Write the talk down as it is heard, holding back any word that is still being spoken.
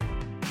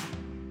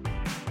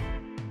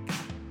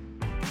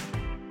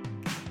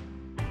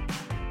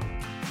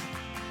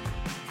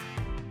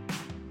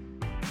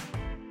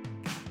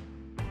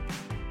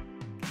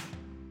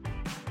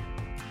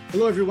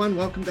Hello, everyone.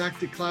 Welcome back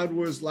to Cloud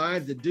Wars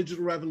Live. The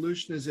digital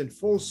revolution is in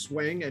full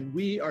swing, and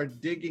we are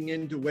digging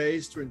into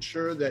ways to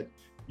ensure that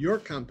your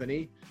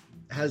company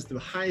has the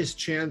highest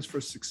chance for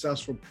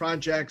successful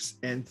projects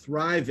and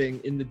thriving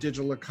in the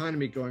digital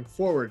economy going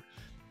forward.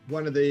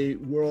 One of the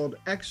world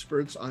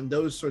experts on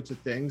those sorts of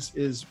things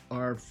is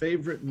our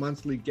favorite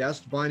monthly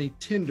guest, Bonnie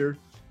Tinder,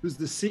 who's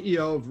the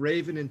CEO of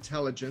Raven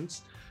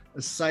Intelligence,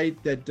 a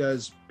site that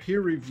does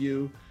peer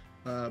review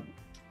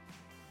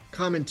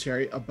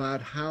commentary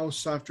about how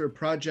software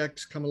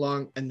projects come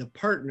along and the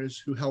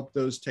partners who help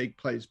those take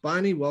place.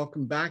 Bonnie,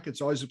 welcome back. It's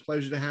always a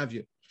pleasure to have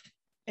you.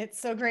 It's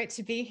so great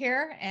to be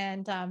here.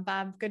 And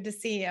Bob, good to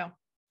see you. All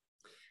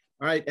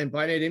right. And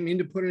Bonnie, I didn't mean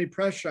to put any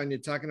pressure on you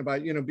talking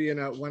about, being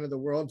one of the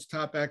world's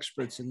top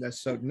experts in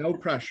this. So no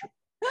pressure.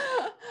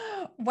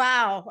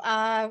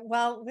 Wow.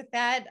 Well, with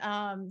that,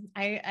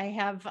 I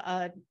have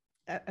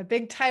a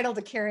big title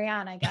to carry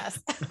on, I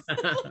guess.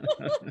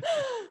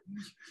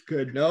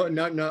 Good.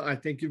 No. I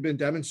think you've been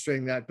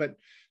demonstrating that. But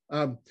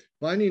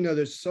Bonnie,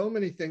 there's so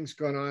many things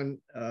going on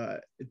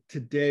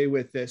today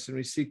with this. And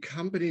we see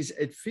companies,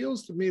 it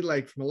feels to me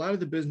like from a lot of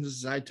the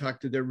businesses I talk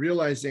to, they're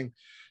realizing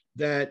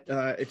that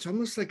it's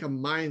almost like a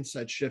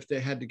mindset shift they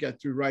had to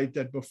get through, right?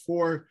 That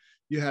before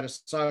you had a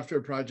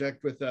software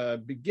project with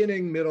a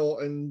beginning, middle,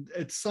 and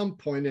at some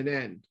point an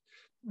end.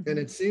 And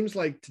it seems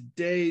like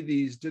today,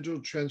 these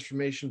digital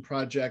transformation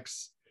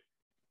projects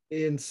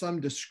in some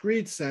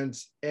discrete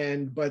sense,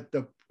 but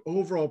the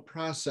overall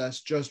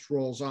process just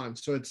rolls on.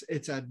 So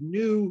it's a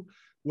new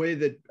way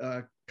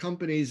that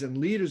companies and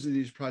leaders of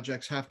these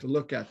projects have to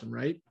look at them,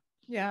 right?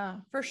 Yeah,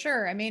 for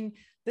sure. I mean,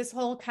 this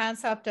whole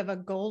concept of a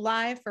go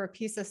live for a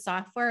piece of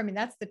software, I mean,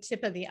 that's the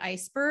tip of the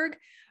iceberg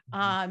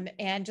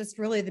and just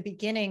really the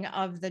beginning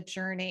of the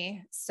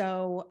journey.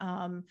 So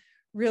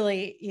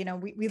really,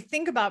 we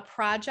think about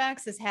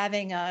projects as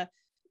having a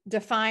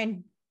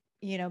defined,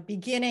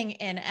 beginning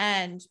and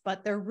end,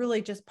 but they're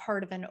really just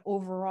part of an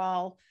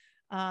overall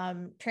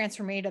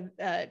transformative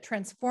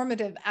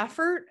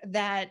effort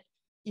that,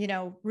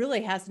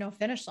 really has no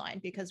finish line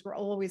because we're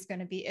always going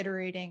to be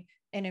iterating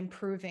and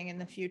improving in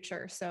the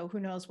future. So who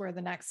knows where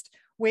the next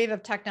wave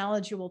of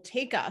technology will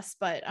take us,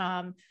 but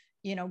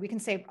we can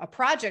say a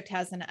project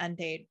has an end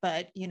date,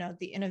 but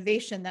the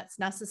innovation that's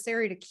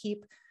necessary to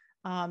keep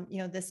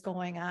this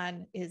going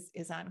on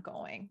is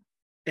ongoing.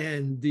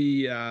 And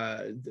the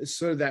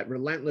sort of that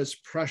relentless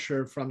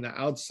pressure from the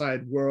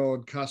outside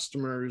world,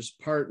 customers,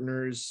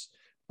 partners,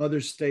 other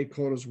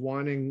stakeholders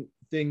wanting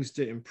things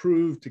to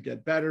improve, to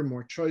get better,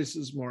 more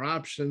choices, more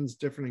options,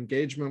 different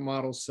engagement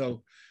models.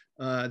 So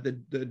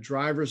the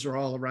drivers are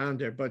all around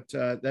there, but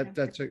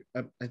that's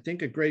I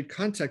think a great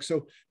context.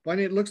 So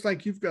Bonnie, it looks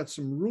like you've got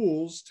some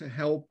rules to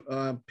help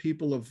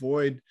people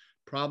avoid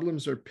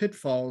problems or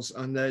pitfalls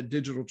on the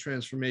digital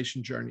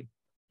transformation journey.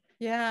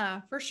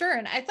 Yeah, for sure.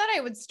 And I thought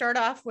I would start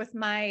off with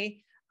my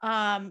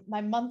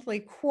monthly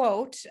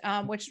quote,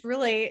 which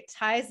really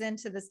ties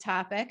into this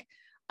topic,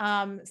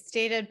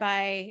 stated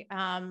by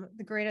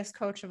the greatest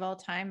coach of all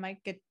time,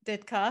 Mike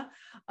Ditka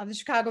of the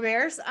Chicago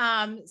Bears.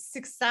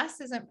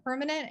 Success isn't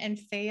permanent and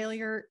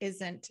failure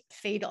isn't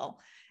fatal.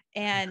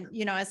 And,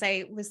 as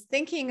I was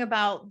thinking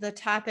about the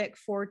topic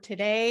for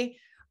today,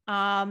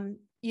 and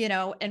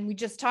we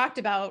just talked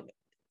about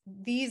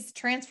these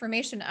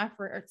transformation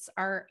efforts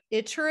are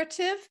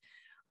iterative.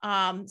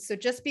 So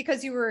just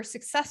because you were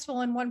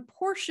successful in one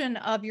portion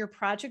of your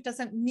project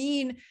doesn't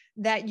mean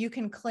that you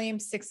can claim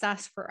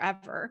success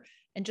forever.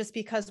 And just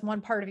because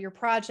one part of your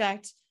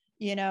project,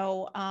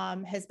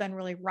 has been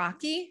really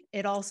rocky,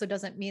 it also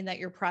doesn't mean that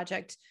your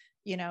project,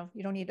 you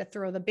don't need to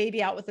throw the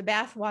baby out with the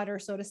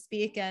bathwater, so to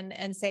speak,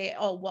 and say,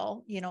 oh,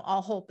 well,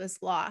 all hope is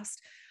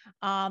lost.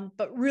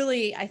 But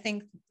really, I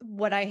think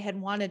what I had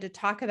wanted to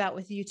talk about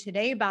with you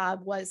today,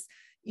 Bob, was,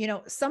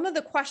 some of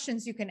the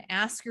questions you can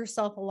ask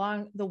yourself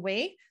along the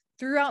way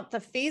throughout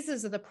the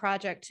phases of the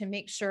project to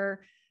make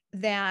sure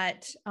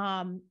that,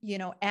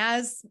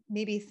 as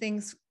maybe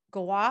things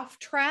go off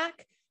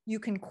track, you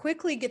can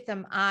quickly get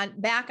them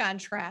back on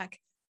track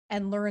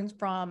and learn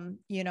from,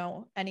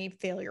 any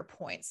failure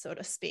points, so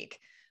to speak.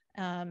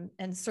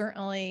 And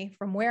certainly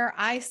from where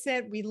I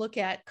sit, we look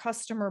at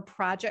customer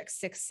project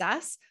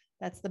success.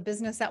 That's the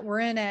business that we're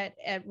in at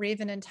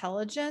Raven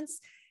Intelligence.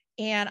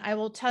 And I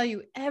will tell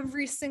you,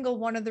 every single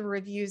one of the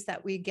reviews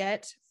that we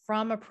get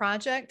from a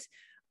project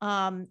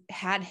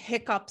had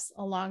hiccups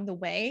along the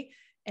way.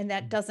 And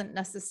that doesn't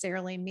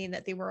necessarily mean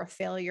that they were a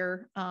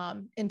failure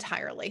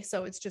entirely.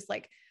 So it's just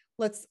like,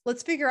 let's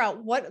figure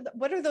out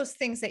what are those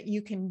things that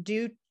you can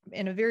do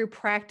in a very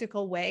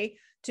practical way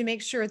to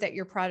make sure that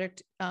your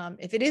product,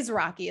 if it is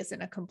rocky,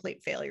 isn't a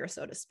complete failure,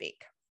 so to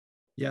speak.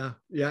 Yeah.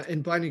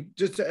 And Bonnie,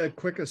 just a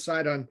quick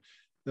aside on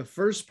the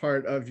first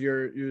part of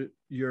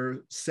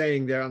your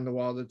saying there on the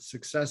wall that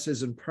success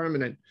isn't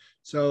permanent.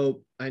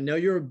 So I know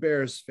you're a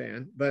Bears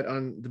fan, but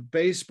on the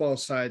baseball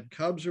side,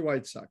 Cubs or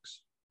White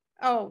Sox?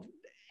 Oh,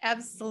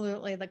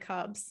 absolutely, the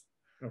Cubs.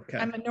 Okay.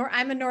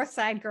 I'm a North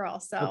Side girl,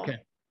 so. Okay.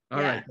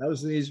 All right. That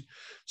was an easy.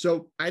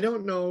 So I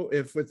don't know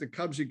if with the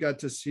Cubs you got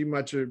to see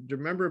much. Do you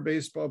remember a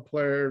baseball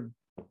player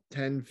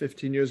 10,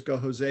 15 years ago,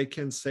 Jose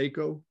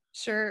Canseco.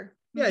 Sure.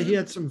 Yeah, he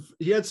had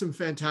some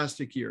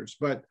fantastic years,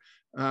 but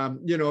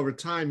over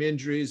time,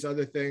 injuries,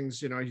 other things,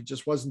 he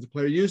just wasn't the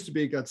player he used to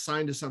be. Got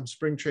signed to some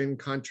spring training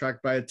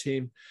contract by a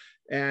team,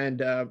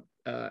 and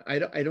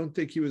I don't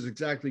think he was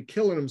exactly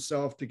killing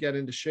himself to get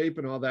into shape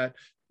and all that.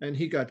 And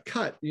he got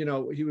cut.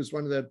 He was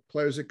one of the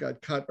players that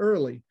got cut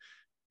early.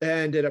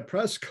 And at a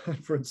press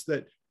conference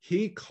that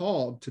he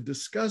called to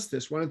discuss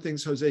this, one of the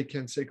things Jose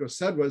Canseco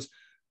said was,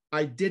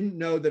 "I didn't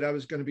know that I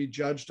was going to be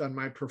judged on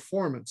my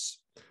performance."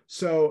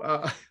 So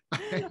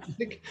I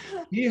think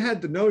he had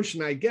the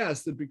notion, I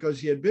guess, that because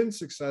he had been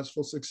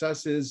successful,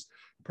 success is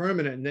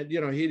permanent, and that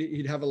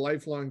he'd have a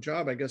lifelong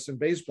job, I guess, in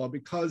baseball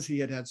because he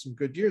had some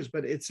good years.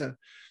 But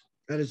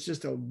that is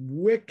just a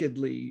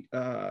wickedly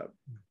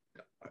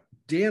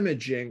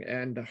damaging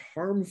and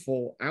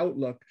harmful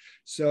outlook.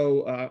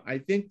 So I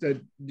think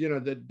that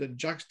the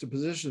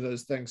juxtaposition of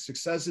those things,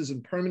 success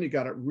isn't permanent. You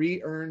got to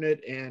re-earn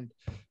it and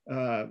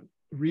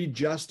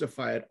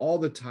re-justify it all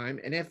the time.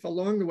 And if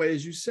along the way,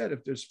 as you said,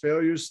 if there's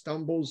failures,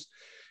 stumbles,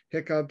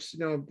 hiccups,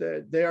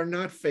 they are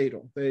not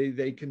fatal.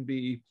 They can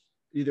be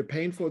either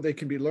painful, they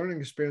can be learning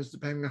experience,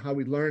 depending on how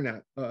we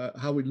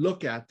how we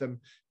look at them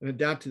and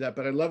adapt to that.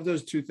 But I love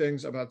those two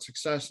things about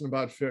success and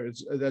about failure.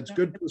 That's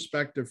good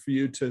perspective for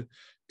you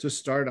to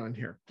start on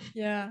here.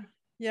 Yeah.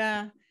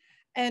 Yeah.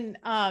 And,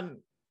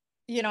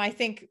 I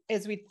think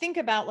as we think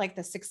about like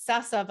the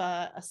success of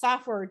a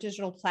software or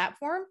digital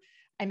platform,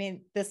 I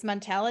mean, this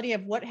mentality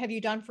of what have you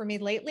done for me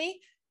lately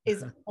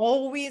is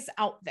always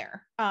out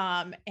there.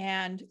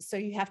 And so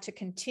you have to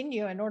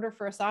continue in order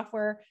for a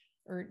software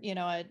or,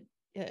 a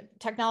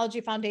technology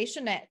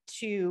foundation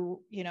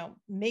to,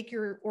 make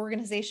your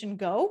organization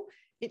go,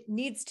 it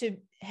needs to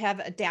have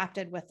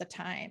adapted with the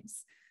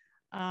times.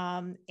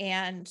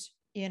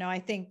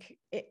 I think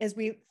as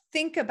we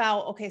think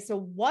about, okay, so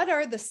what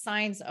are the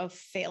signs of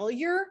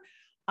failure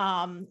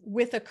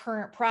with a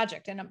current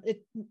project? And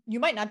you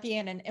might not be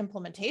in an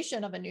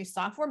implementation of a new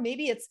software.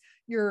 Maybe it's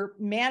you're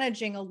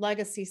managing a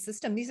legacy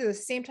system. These are the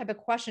same type of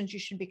questions you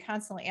should be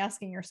constantly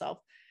asking yourself.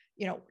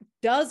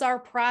 Does our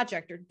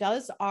project or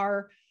does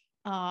our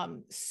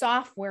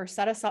software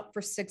set us up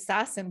for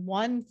success in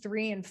 1,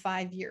 3, and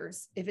 5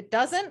 years? If it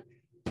doesn't,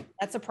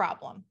 that's a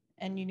problem.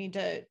 And you need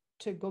to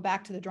go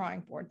back to the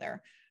drawing board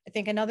there. I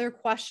think another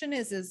question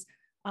is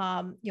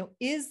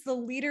the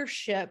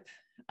leadership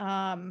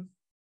on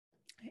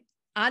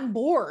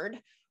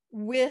board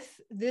with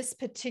this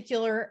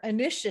particular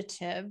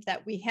initiative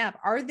that we have?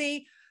 Are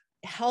they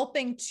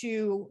helping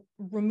to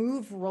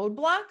remove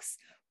roadblocks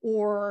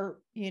or,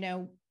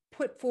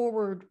 put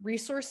forward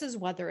resources,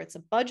 whether it's a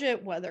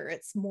budget, whether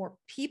it's more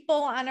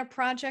people on a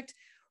project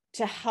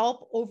to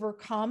help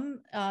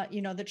overcome,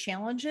 the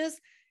challenges?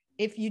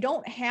 If you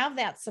don't have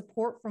that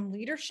support from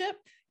leadership,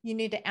 you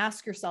need to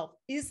ask yourself,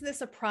 is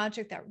this a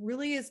project that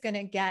really is going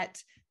to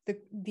get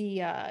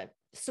the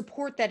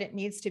support that it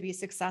needs to be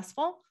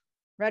successful?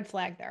 Red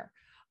flag there.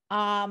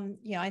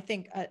 I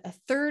think a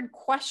third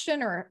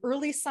question or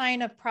early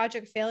sign of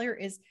project failure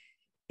is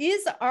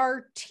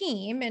our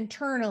team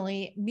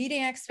internally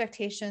meeting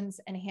expectations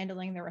and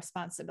handling their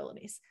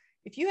responsibilities?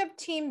 If you have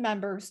team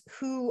members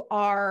who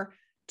are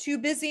too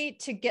busy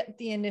to get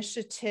the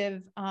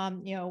initiative,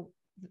 the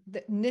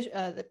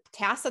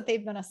tasks that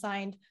they've been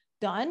assigned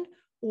done,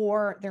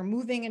 or they're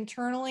moving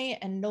internally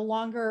and no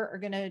longer are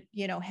going to,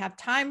 have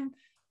time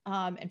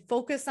and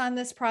focus on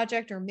this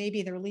project, or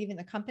maybe they're leaving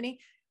the company.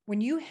 When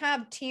you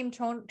have team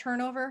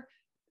turnover,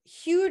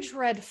 huge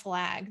red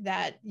flag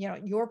that,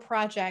 your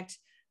project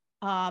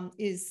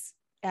is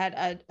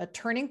at a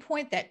turning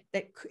point that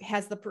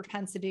has the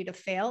propensity to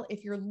fail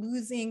if you're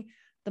losing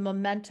the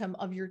momentum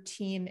of your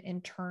team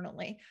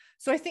internally.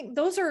 So I think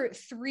those are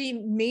 3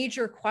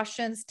 major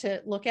questions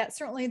to look at.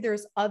 Certainly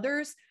there's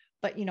others,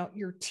 but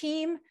your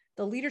team,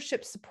 the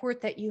leadership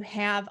support that you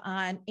have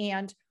on,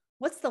 and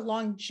what's the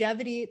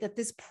longevity that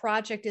this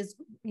project is,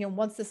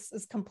 once this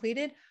is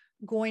completed,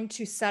 going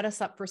to set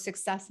us up for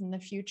success in the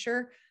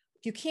future.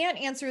 If you can't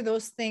answer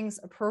those things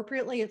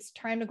appropriately, it's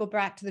time to go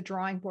back to the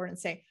drawing board and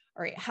say,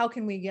 all right, how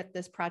can we get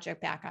this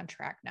project back on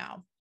track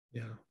now?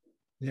 Yeah.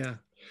 Yeah.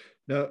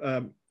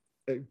 No,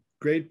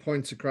 great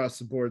points across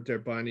the board there,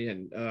 Bonnie.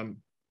 And,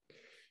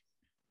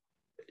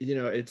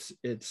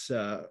 it's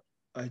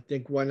I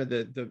think one of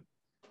the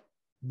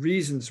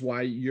reasons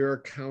why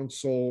your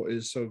counsel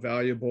is so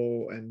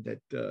valuable and that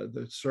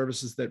the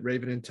services that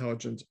Raven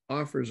Intelligence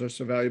offers are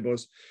so valuable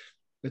is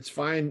it's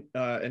fine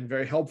and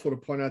very helpful to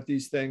point out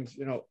these things,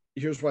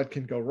 here's what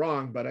can go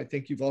wrong, but I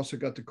think you've also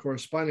got the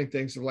corresponding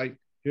things of like,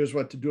 here's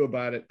what to do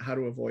about it, how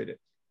to avoid it.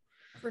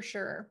 For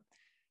sure.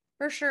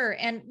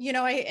 And,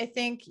 I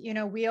think,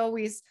 we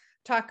always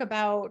talk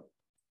about,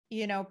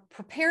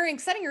 preparing,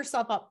 setting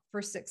yourself up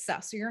for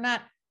success. So you're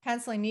not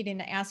constantly needing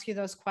to ask you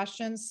those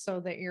questions so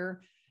that you're,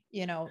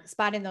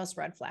 spotting those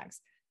red flags.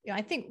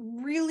 I think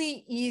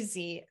really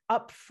easy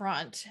up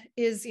front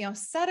is,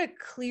 set a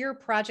clear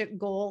project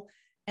goal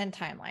and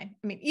timeline.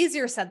 I mean,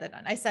 easier said than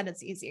done. I said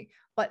it's easy,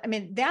 but I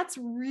mean, that's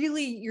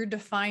really your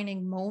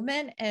defining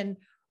moment. And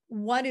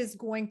what is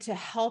going to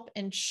help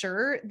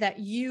ensure that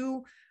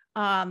you,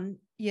 can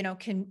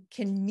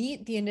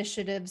meet the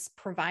initiatives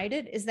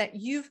provided is that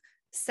you've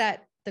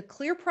set the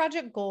clear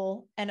project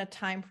goal and a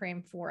time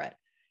frame for it.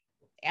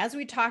 As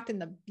we talked in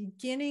the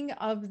beginning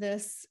of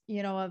this,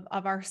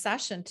 of our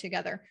session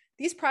together,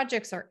 these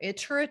projects are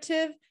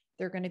iterative.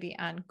 They're going to be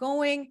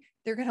ongoing.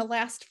 They're going to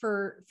last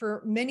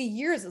for many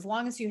years, as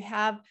long as you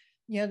have,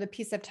 the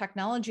piece of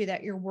technology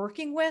that you're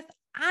working with.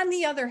 On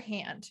the other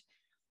hand,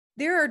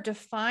 there are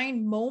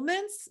defined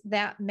moments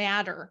that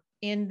matter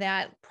in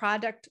that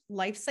product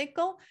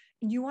lifecycle.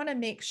 And you want to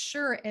make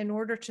sure, in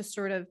order to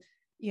sort of,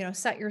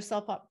 set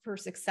yourself up for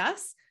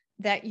success,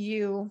 that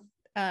you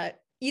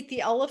eat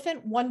the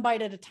elephant one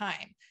bite at a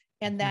time,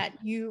 and that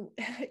you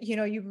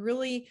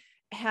really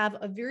have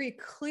a very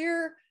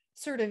clear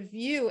sort of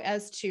view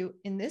as to,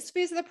 in this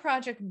phase of the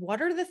project,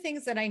 what are the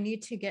things that I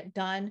need to get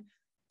done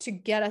to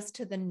get us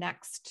to the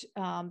next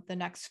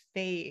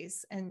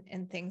phase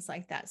and things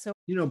like that. So,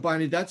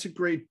 Bonnie, that's a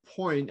great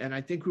point. And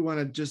I think we want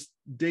to just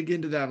dig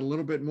into that a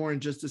little bit more in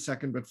just a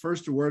second. But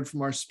first, a word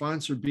from our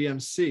sponsor,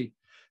 BMC.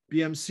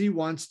 BMC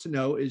wants to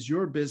know, is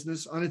your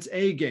business on its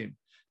A game?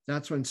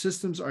 That's when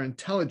systems are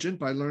intelligent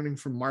by learning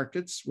from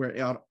markets,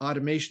 where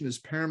automation is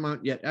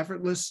paramount yet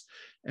effortless,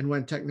 and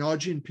when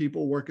technology and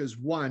people work as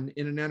one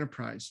in an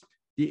enterprise.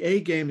 The A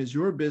game is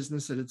your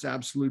business at its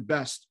absolute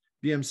best.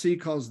 BMC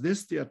calls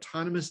this the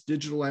autonomous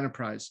digital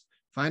enterprise.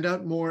 Find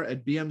out more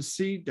at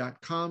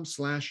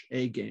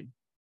bmc.com/agame.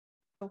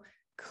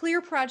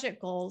 Clear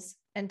project goals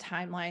and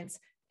timelines,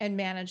 and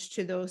manage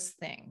to those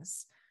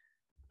things.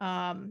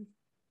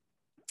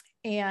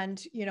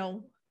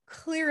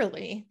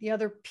 Clearly, the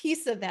other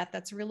piece of that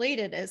that's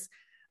related is,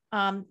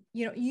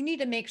 you need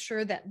to make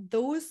sure that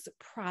those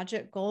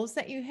project goals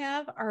that you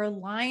have are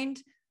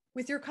aligned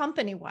with your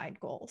company-wide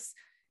goals.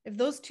 If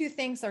those two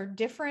things are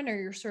different, or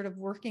you're sort of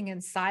working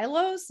in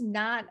silos,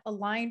 not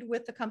aligned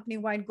with the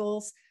company-wide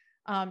goals,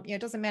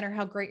 it doesn't matter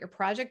how great your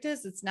project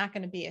is, it's not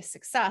going to be a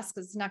success,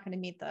 because it's not going to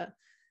meet the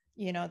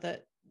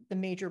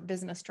major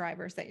business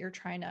drivers that you're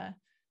trying to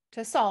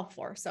solve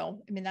for.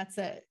 So, that's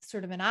a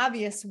sort of an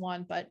obvious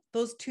one, but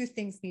those two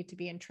things need to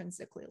be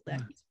intrinsically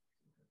linked.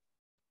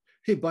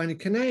 Hey, Bonnie,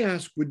 can I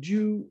ask, would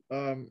you,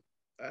 the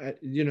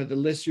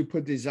list you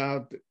put these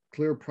out,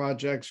 clear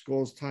projects,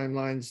 goals,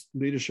 timelines,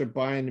 leadership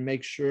buy-in, to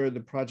make sure the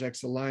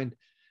project's aligned,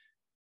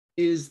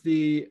 is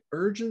the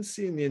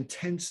urgency and the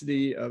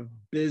intensity of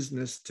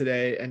business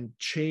today and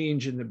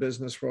change in the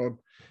business world,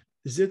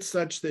 is it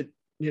such that,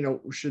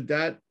 should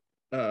that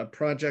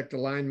project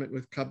alignment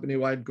with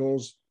company-wide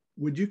goals,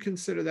 would you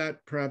consider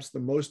that perhaps the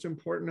most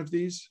important of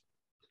these?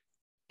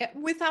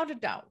 Without a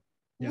doubt.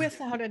 Yeah.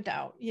 Without a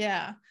doubt.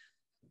 Yeah.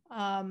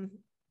 And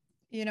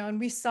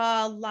we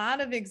saw a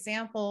lot of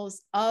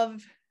examples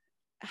of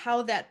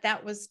how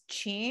that was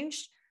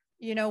changed,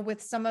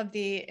 with some of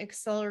the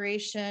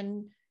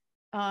acceleration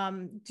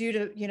due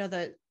to,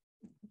 the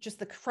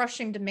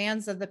crushing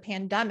demands of the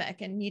pandemic,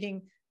 and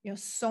needing,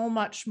 so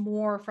much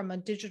more from a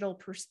digital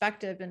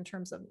perspective in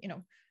terms of,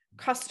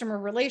 customer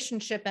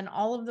relationship and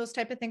all of those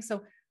type of things.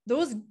 So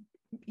those,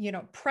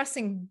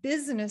 pressing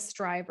business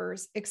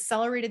drivers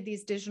accelerated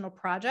these digital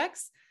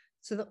projects.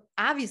 So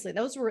obviously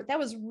that was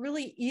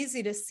really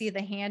easy to see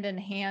the hand in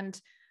hand,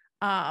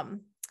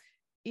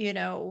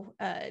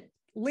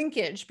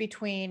 linkage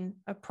between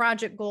a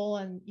project goal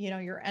and,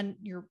 your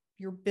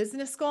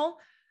business goal.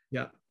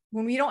 Yeah.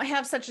 When we don't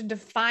have such a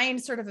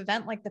defined sort of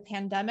event like the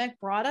pandemic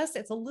brought us,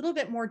 it's a little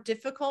bit more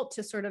difficult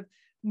to sort of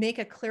make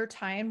a clear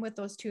tie-in with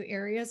those two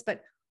areas.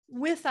 But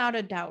without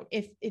a doubt,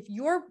 if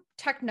your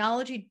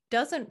technology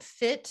doesn't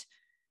fit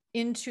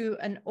into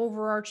an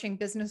overarching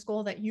business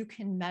goal that you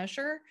can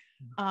measure,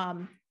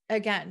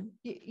 again,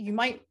 you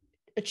might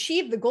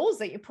achieve the goals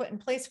that you put in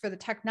place for the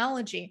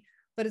technology,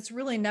 but it's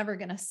really never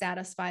going to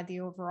satisfy the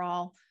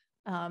overall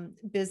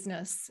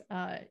business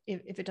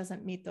if it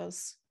doesn't meet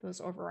those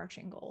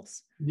overarching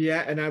goals.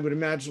 Yeah, and I would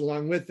imagine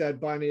along with that,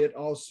 Bonnie, it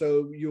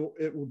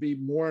will be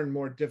more and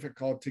more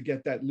difficult to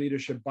get that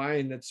leadership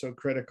buy-in that's so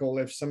critical.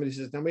 If somebody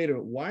says, "Now wait a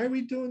minute, why are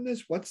we doing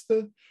this? What's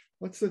the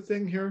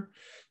thing here?"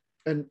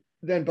 And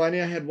then,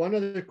 Bonnie, I had one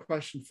other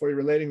question for you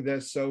relating to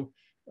this. So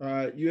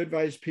you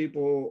advise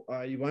people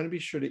you want to be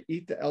sure to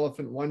eat the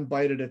elephant one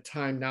bite at a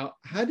time. Now,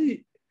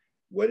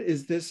 what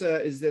is this?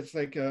 Is this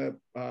like a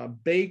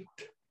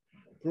baked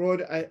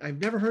broad? I've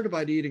never heard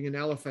about eating an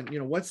elephant.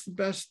 What's the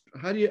best?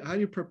 How do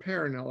you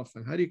prepare an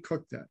elephant? How do you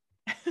cook that?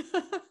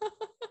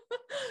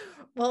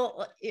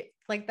 Well,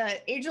 like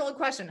the age-old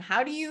question,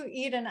 how do you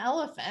eat an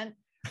elephant?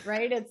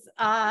 Right? It's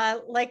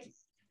like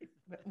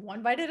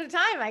one bite at a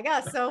time, I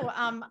guess. So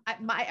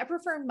I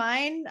prefer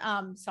mine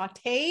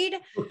sauteed.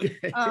 Okay.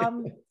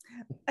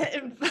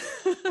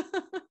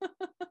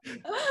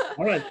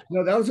 All right.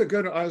 No, that was a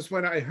good.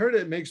 When I heard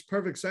it, it makes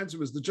perfect sense. It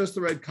was just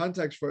the right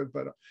context for it,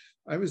 but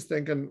I was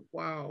thinking,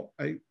 wow.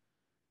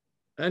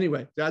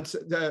 Anyway, that's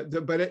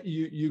but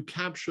you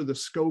capture the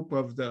scope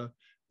of the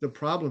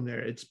problem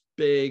there. It's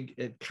big.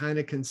 It kind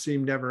of can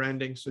seem never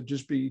ending. So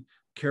just be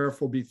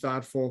careful, be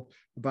thoughtful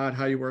about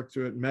how you work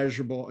through it,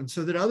 measurable, and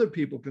so that other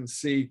people can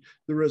see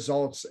the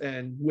results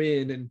and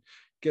win and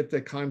get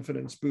the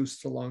confidence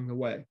boosts along the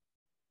way.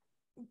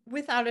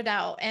 Without a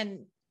doubt.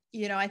 And,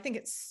 I think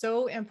it's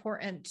so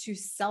important to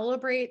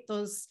celebrate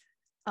those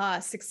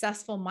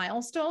successful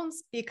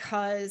milestones,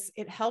 because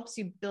it helps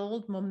you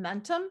build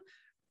momentum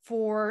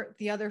for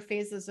the other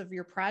phases of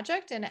your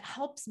project. And it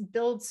helps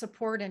build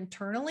support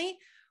internally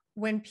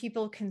when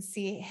people can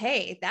see,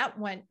 hey, that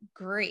went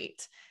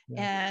great.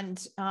 Yeah.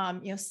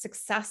 And,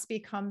 success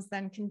becomes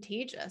then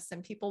contagious,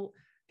 and people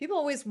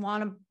always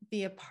want to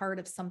be a part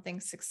of something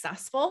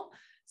successful.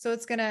 So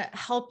it's going to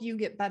help you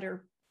get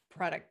better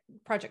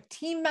project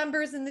team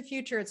members in the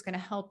future. It's going to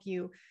help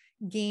you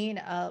gain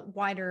a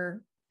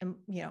wider,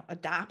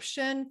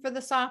 adoption for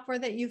the software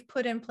that you've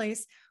put in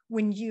place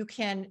when you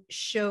can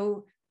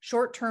show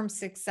short-term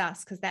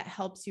success, because that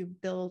helps you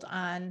build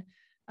on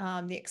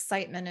the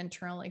excitement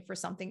internally for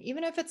something,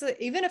 even if it's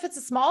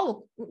a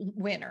small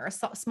win or a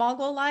small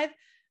go live.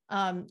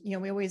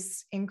 We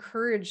always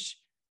encourage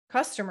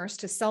customers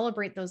to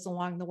celebrate those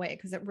along the way,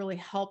 because it really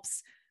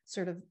helps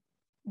sort of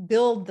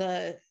build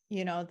the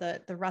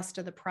rest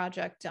of the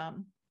project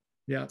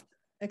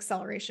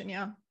acceleration.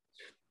 Yeah.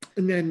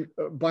 And then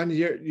Bonnie,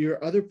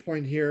 your other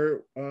point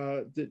here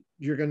that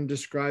you're going to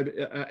describe,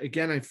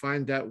 again, I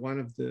find that one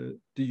of the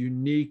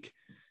unique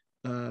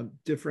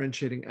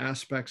differentiating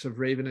aspects of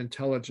Raven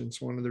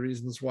Intelligence. One of the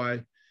reasons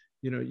why,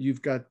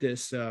 you've got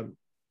this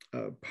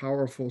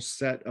powerful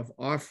set of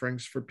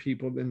offerings for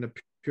people in the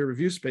peer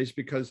review space,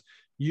 because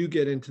you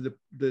get into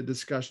the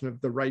discussion of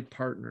the right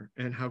partner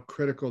and how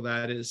critical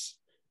that is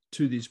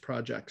to these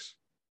projects.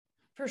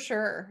 For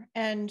sure.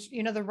 And,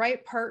 the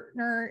right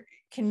partner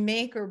can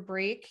make or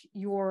break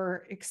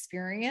your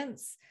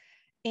experience,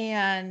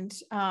 and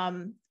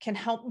can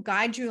help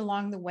guide you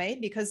along the way,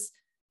 because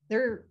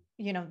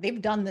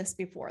they've done this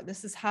before.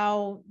 This is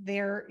how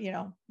their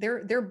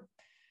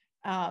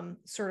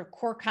sort of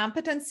core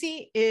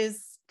competency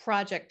is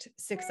project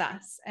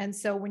success. And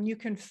so when you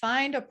can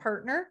find a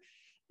partner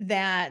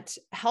that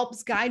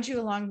helps guide you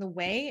along the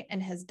way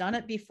and has done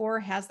it before,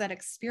 has that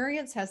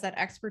experience, has that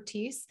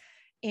expertise,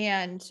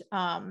 and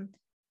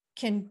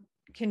can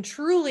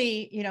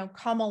truly,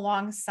 come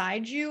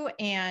alongside you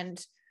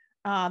and,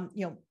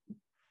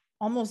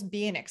 almost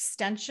be an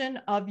extension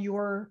of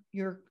your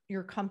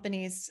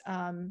company's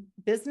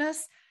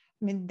business.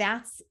 I mean,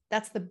 that's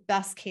the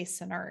best case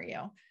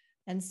scenario.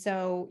 And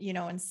so,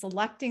 in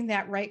selecting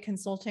that right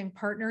consulting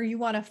partner, you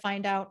want to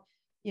find out,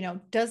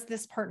 does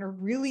this partner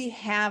really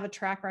have a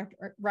track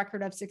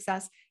record of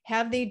success?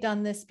 Have they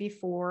done this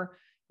before?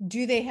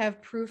 Do they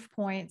have proof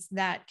points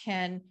that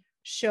can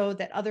show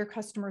that other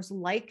customers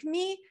like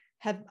me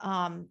have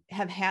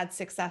had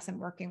success in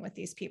working with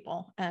these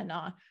people? And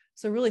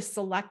so really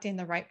selecting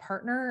the right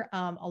partner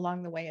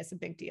along the way is a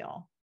big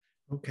deal.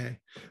 Okay.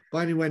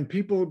 Bonnie, when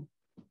people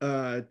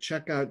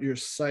check out your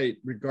site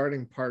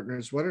regarding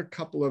partners, what are a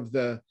couple of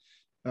the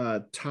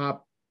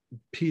top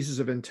pieces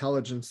of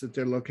intelligence that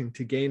they're looking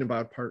to gain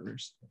about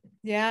partners?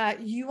 Yeah,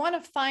 you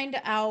want to find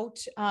out,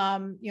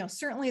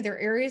 certainly their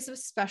areas of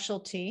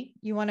specialty.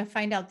 You want to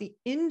find out the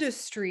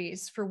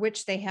industries for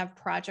which they have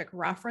project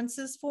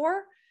references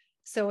for.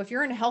 So if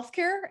you're in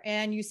healthcare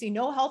and you see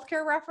no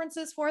healthcare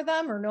references for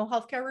them or no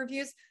healthcare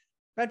reviews,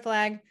 red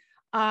flag.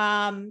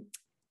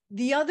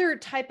 The other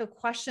type of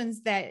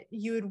questions that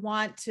you would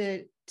want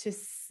to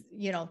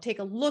take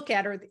a look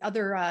at, or the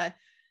other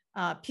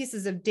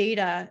pieces of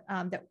data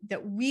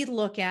that we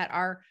look at,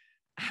 are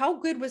how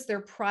good was their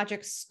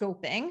project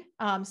scoping?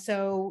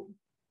 So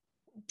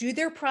do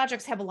their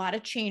projects have a lot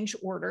of change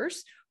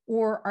orders,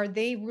 or are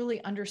they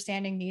really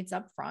understanding needs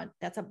up front?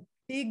 That's a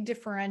big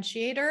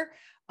differentiator,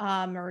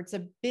 or it's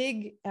a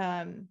big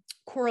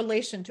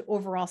correlation to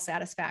overall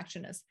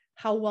satisfaction, is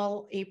how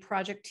well a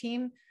project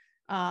team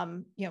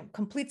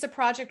completes a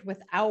project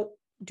without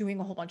doing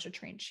a whole bunch of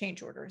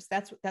change orders.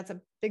 That's a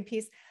big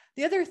piece.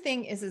 The other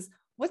thing is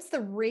what's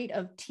the rate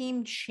of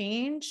team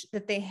change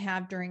that they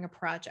have during a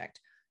project?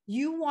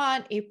 You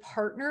want a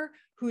partner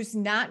who's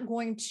not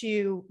going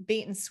to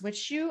bait and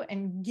switch you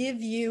and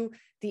give you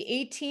the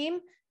A team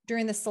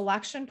during the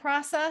selection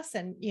process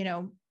and,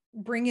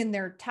 bring in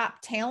their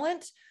top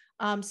talent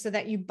so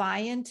that you buy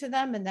into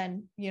them. And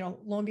then,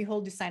 lo and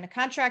behold, you sign a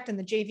contract and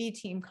the JV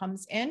team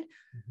comes in.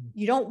 Mm-hmm.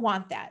 You don't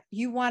want that.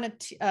 You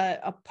want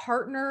a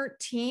partner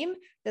team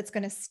that's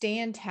going to stay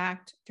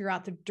intact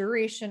throughout the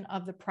duration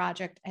of the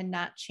project and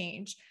not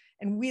change.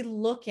 And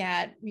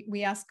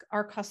we ask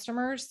our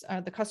customers,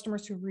 the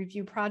customers who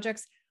review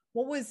projects,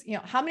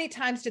 how many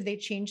times did they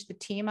change the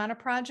team on a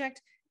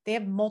project? They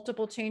have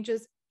multiple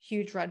changes,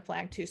 huge red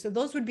flag too. So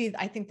those would be,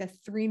 I think, the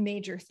three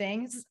major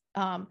things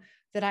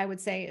that I would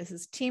say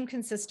is team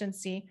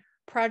consistency,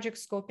 project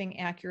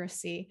scoping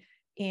accuracy,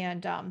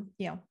 and,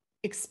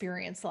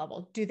 experience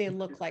level. Do they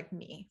look like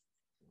me?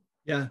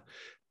 Yeah.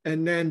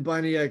 And then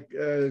Bonnie,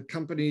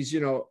 companies,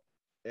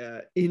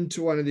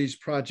 into one of these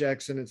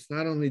projects, and it's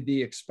not only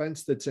the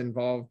expense that's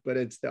involved, but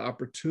it's the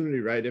opportunity,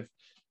 right? If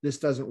this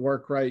doesn't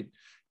work right,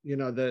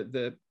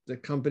 the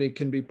company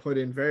can be put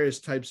in various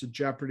types of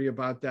jeopardy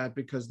about that,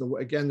 because the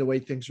way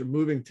things are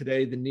moving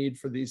today, the need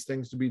for these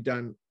things to be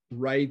done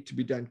right, to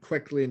be done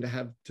quickly, and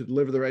to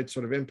deliver the right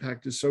sort of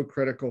impact is so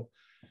critical.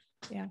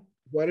 Yeah.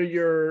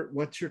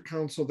 What's your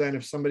counsel then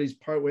if somebody's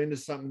partway into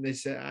something, they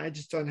say, I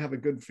just don't have a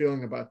good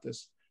feeling about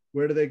this?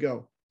 Where do they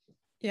go?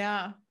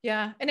 Yeah.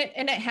 Yeah. And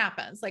it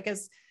happens. Like,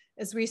 as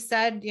we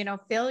said,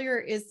 failure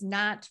is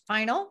not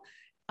final.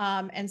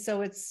 And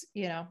so it's,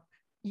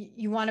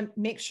 you want to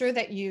make sure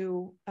that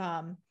you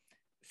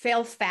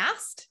fail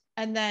fast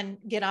and then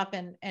get up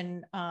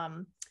and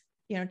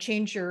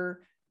change your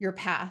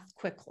path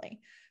quickly.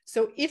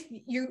 So if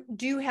you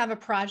do have a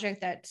project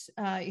that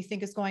you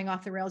think is going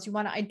off the rails, you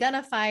want to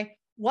identify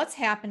what's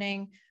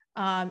happening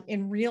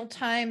in real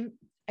time,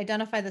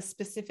 identify the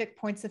specific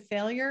points of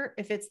failure.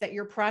 If it's that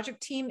your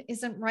project team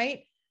isn't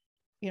right,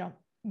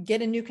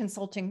 get a new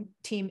consulting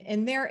team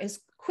in there as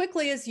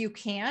quickly as you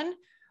can,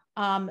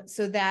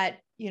 so that,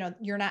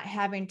 you're not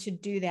having to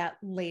do that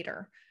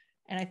later.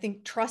 And I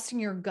think trusting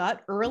your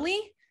gut early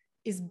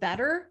is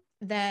better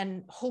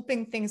than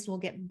hoping things will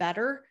get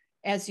better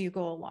as you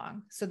go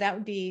along. So that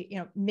would be,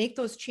 make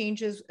those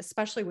changes,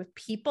 especially with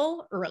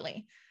people,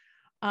 early.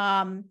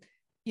 I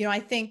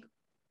think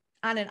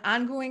on an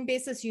ongoing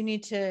basis, you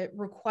need to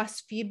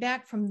request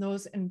feedback from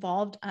those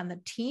involved on the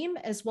team,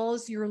 as well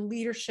as your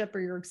leadership or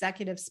your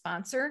executive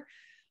sponsor,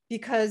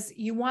 because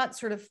you want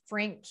sort of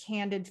frank,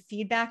 candid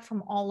feedback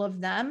from all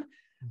of them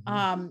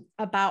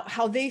about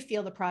how they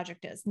feel the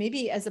project is.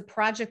 Maybe as a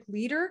project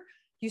leader,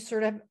 you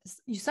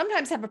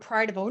sometimes have a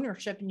pride of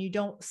ownership and you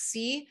don't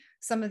see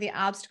some of the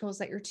obstacles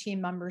that your team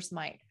members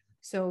might.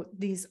 So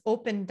these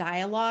open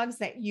dialogues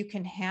that you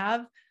can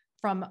have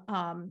from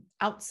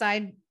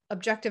outside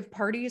objective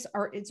parties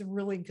it's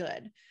really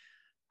good.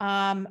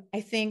 I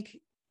think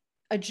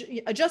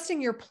adjusting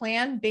your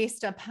plan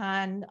based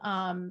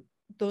upon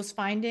those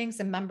findings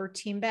and member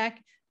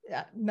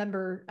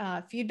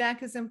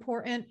feedback is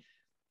important.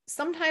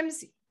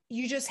 Sometimes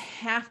you just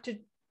have to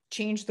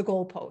change the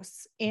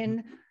goalposts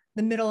in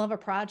the middle of a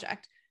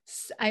project.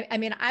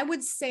 I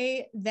would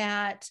say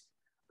that,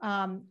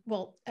 I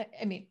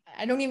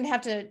don't even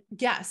have to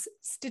guess.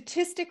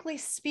 Statistically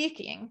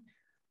speaking,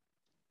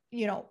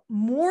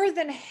 more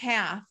than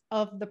half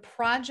of the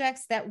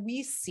projects that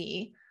we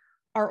see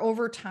are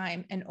over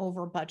time and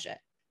over budget.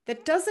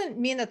 That doesn't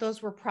mean that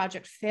those were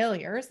project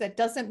failures. That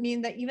doesn't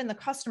mean that even the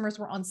customers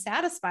were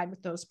unsatisfied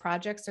with those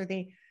projects or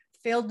they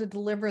failed to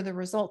deliver the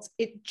results.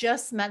 It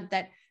just meant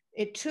that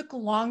it took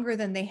longer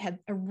than they had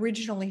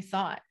originally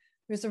thought.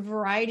 There's a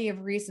variety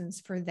of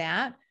reasons for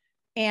that.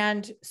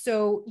 And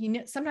so,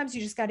 sometimes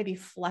you just got to be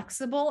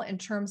flexible in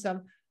terms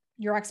of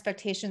your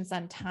expectations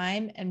on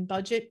time and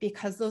budget,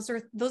 because those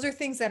are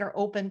things that are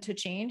open to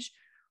change.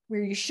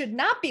 Where you should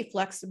not be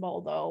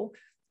flexible, though,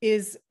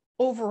 is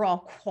overall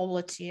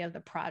quality of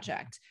the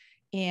project.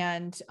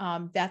 And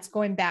that's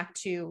going back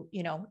to,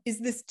 is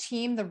this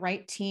team the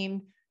right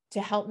team to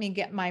help me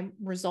get my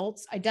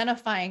results?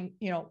 Identifying,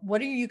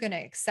 what are you going to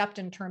accept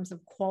in terms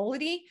of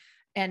quality?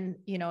 And,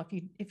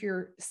 if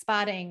you're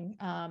spotting,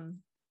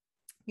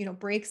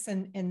 breaks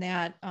in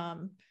that,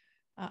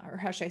 or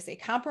how should I say,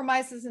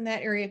 compromises in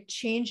that area,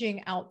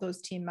 changing out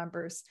those team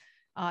members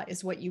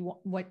is what you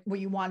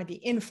want to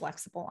be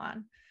inflexible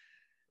on.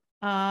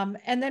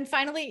 And then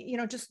finally,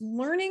 just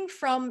learning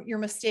from your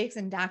mistakes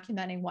and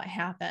documenting what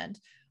happened.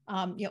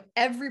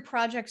 Every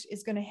project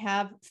is going to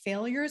have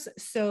failures.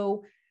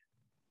 So,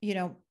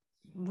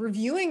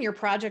 reviewing your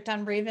project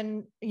on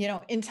Raven,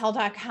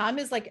 Intel.com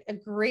is like a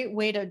great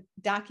way to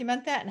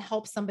document that and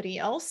help somebody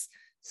else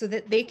so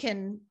that they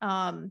can,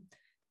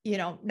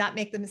 not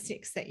make the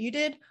mistakes that you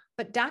did,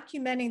 but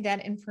documenting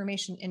that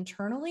information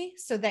internally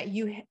so that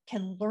you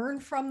can learn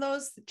from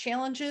those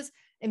challenges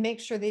and make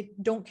sure they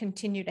don't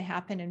continue to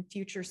happen in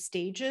future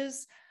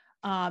stages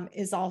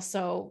is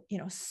also,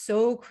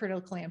 so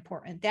critically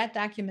important. That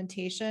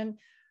documentation,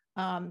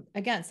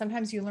 again,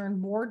 sometimes you learn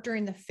more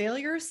during the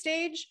failure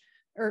stage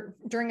or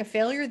during a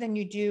failure than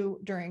you do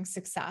during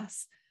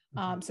success.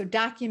 So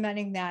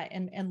documenting that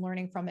and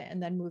learning from it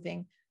and then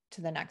moving to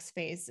the next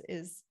phase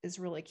is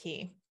really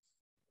key.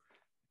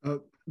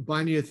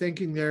 Bonnie, your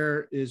thinking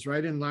there is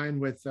right in line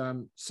with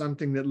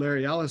something that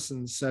Larry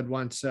Ellison said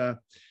once.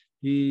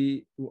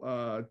 He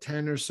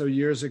 10 or so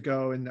years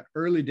ago, in the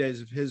early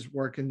days of his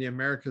work in the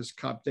America's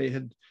Cup, they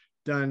had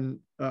done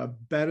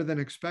better than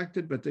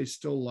expected, but they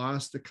still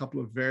lost a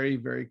couple of very,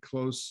 very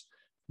close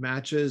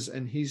matches.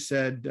 And he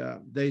said,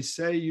 they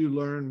say you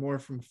learn more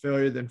from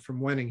failure than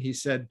from winning. He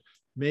said,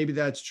 maybe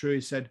that's true.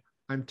 He said,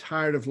 I'm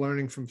tired of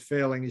learning from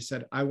failing. He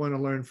said, I want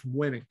to learn from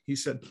winning. He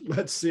said,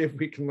 let's see if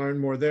we can learn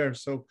more there.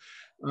 So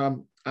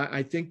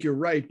I think you're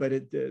right, but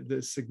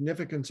the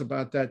significance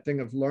about that thing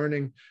of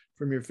learning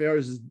from your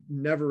failures is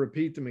never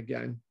repeat them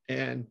again.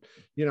 And,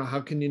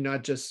 how can you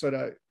not just sort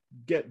of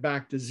get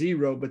back to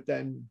zero, but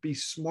then be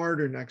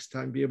smarter next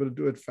time, be able to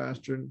do it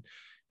faster and,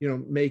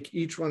 make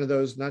each one of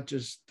those not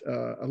just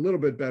a little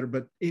bit better,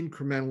 but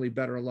incrementally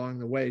better along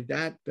the way.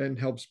 That then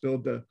helps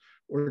build the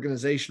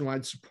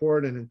organization-wide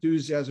support and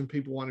enthusiasm.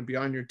 People want to be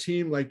on your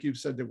team. Like you've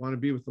said, they want to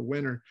be with the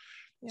winner.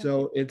 Yeah.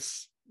 So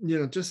it's,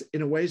 just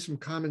in a way, some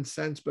common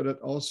sense, but it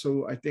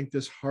also, I think,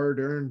 this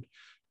hard-earned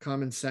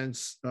common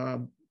sense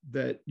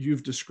that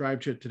you've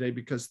described here today,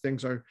 because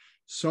things are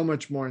so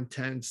much more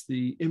intense.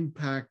 The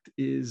impact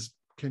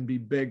can be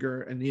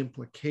bigger, and the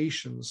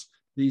implications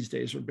these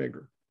days are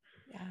bigger.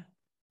 Yeah.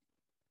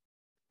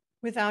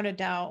 Without a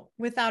doubt.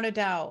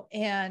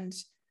 And,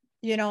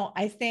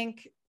 I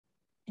think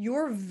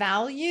your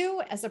value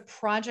as a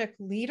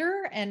project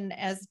leader and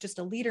as just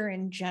a leader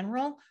in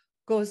general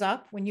goes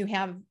up when you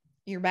have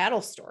your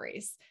battle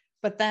stories,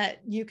 but that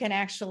you can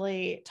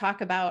actually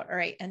talk about, all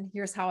right, and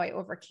here's how I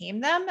overcame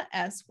them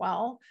as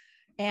well.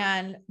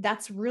 And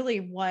that's really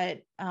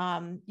what,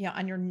 on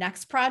your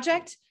next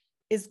project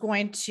is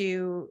going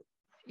to,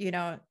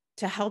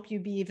 to help you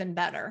be even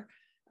better,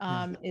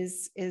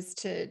 is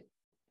to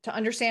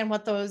understand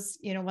what those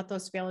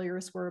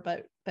failures were,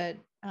 but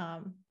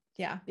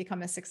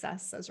become a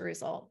success as a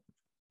result.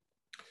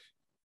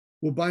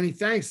 Well, Bonnie,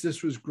 thanks.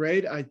 This was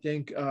great. I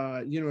think,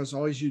 as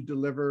always, you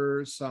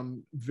deliver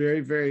some very,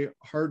 very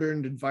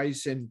hard-earned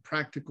advice in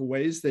practical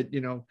ways that,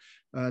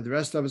 the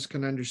rest of us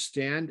can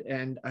understand.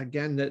 And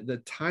again,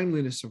 the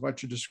timeliness of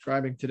what you're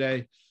describing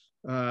today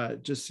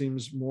just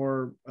seems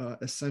more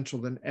essential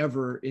than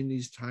ever in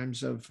these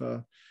times of,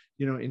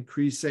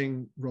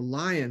 increasing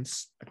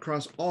reliance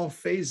across all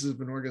phases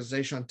of an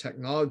organization on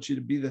technology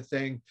to be the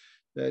thing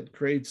that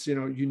creates,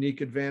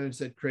 unique advantage,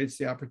 that creates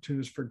the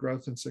opportunities for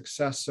growth and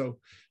success. So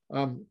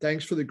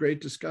thanks for the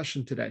great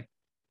discussion today.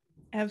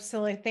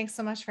 Absolutely. Thanks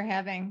so much for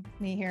having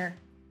me here.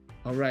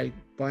 All right,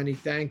 Bonnie,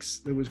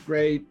 thanks. It was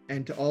great.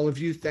 And to all of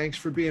you, thanks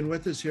for being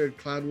with us here at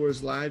Cloud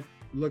Wars Live.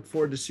 Look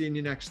forward to seeing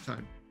you next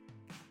time.